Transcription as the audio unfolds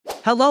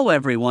Hello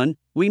everyone,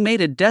 we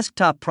made a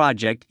desktop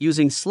project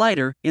using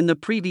Slider in the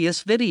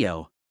previous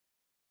video.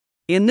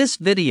 In this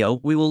video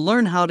we will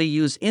learn how to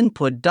use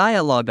input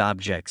dialog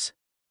objects.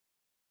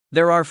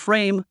 There are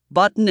frame,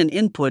 button and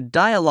input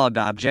dialog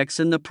objects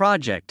in the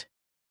project.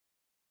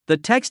 The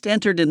text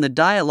entered in the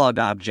dialog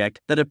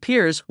object that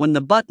appears when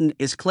the button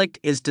is clicked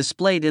is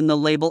displayed in the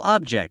label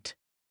object.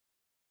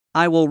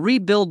 I will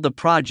rebuild the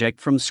project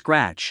from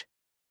scratch.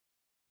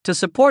 To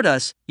support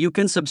us, you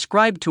can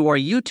subscribe to our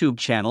YouTube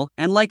channel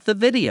and like the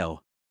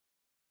video.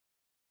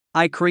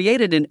 I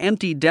created an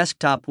empty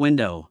desktop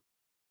window.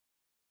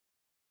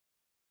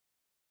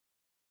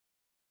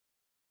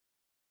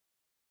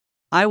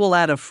 I will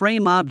add a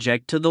frame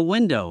object to the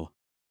window.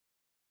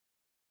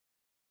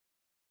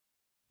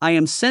 I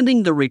am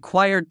sending the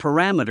required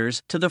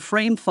parameters to the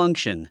frame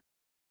function.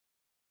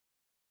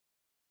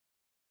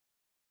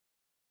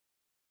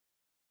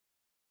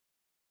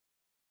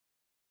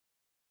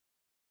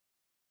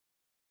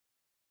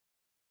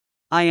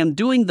 I am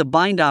doing the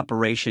bind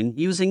operation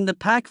using the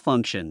pack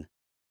function.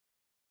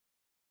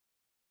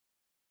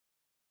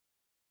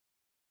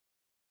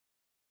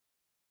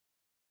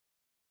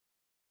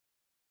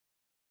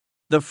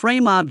 The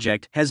frame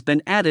object has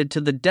been added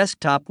to the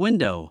desktop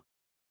window.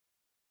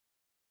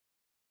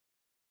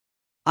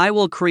 I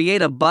will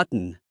create a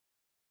button.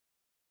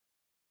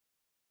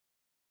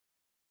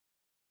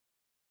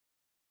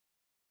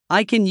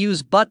 I can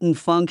use button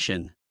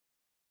function.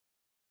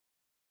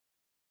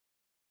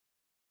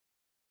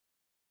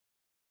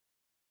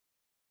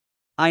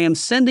 I am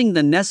sending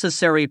the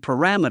necessary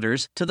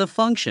parameters to the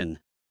function.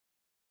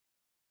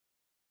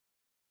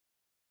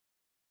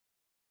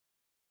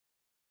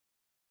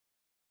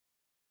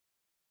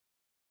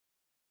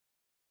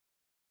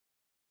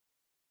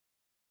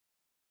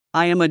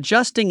 I am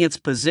adjusting its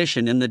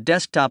position in the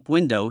desktop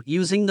window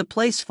using the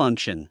place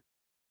function.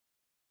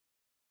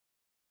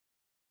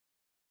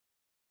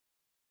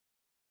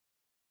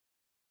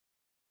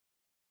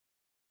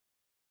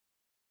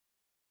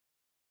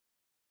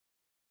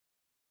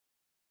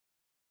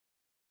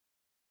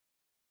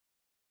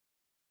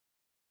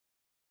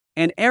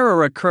 An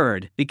error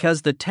occurred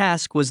because the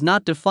task was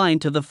not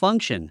defined to the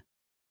function.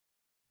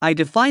 I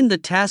defined the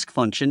task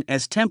function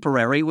as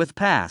temporary with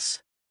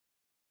pass.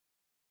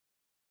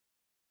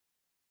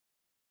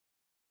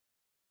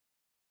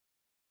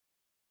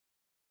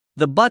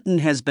 The button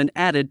has been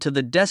added to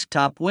the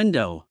desktop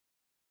window.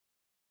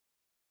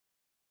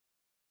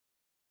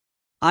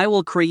 I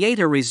will create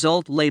a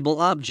result label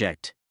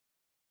object.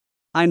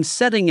 I'm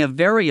setting a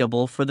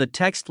variable for the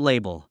text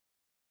label.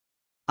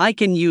 I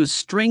can use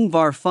string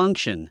var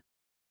function.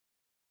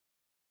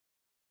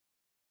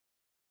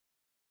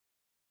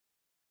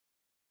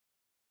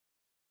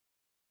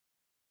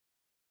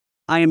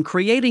 I am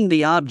creating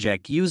the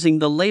object using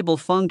the label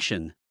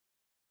function.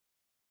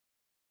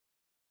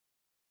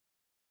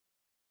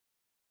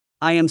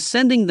 I am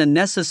sending the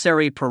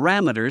necessary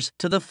parameters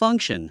to the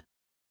function.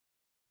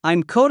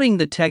 I'm coding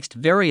the text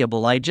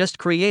variable I just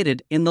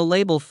created in the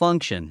label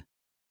function.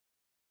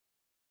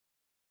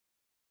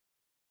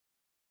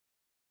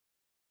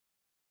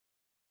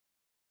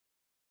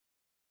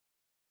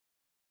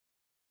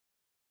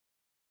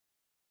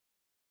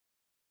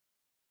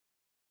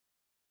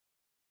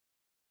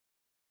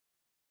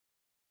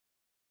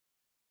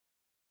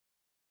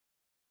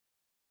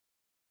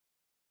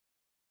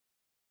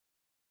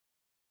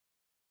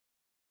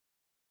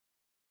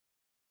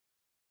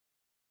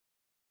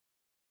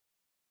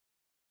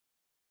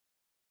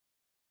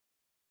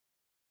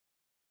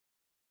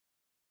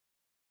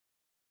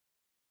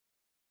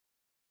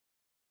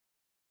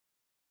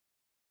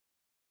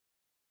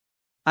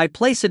 I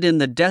place it in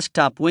the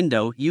desktop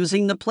window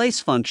using the place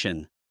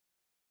function.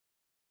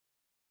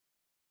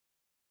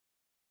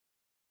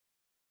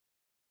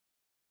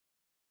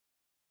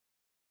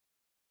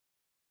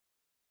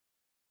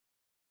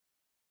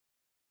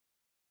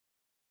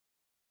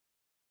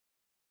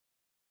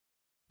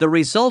 The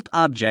result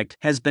object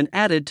has been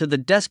added to the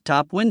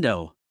desktop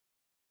window.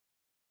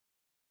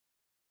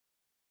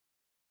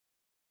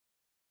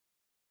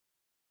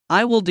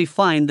 I will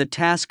define the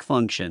task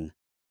function.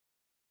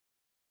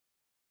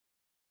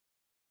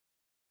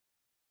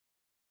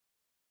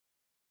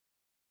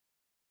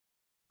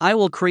 I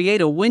will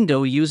create a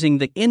window using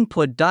the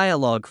input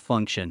dialog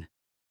function.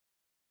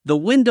 The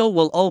window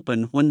will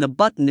open when the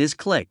button is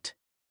clicked.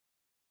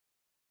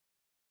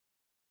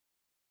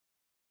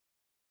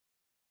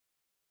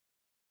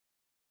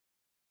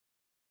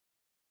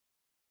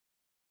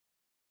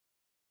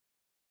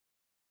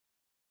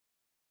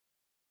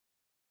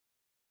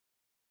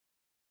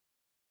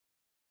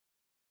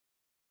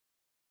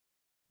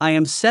 I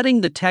am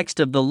setting the text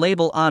of the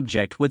label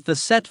object with the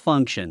set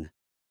function.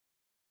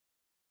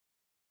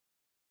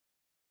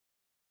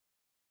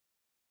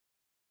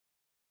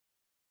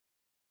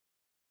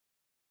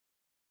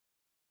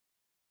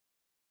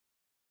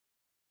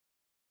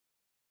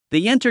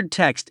 The entered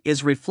text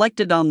is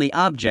reflected on the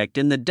object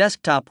in the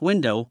desktop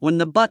window when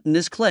the button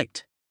is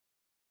clicked.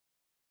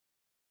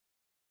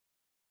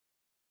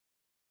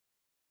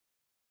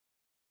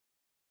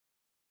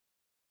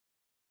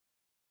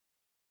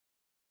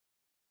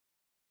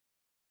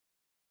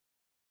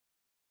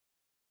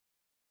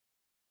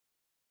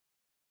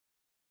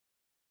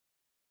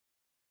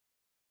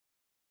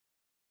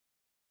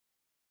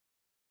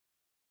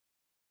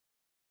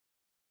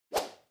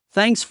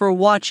 Thanks for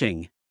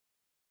watching.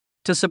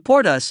 To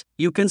support us,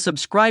 you can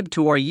subscribe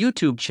to our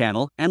YouTube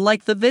channel and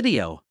like the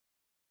video.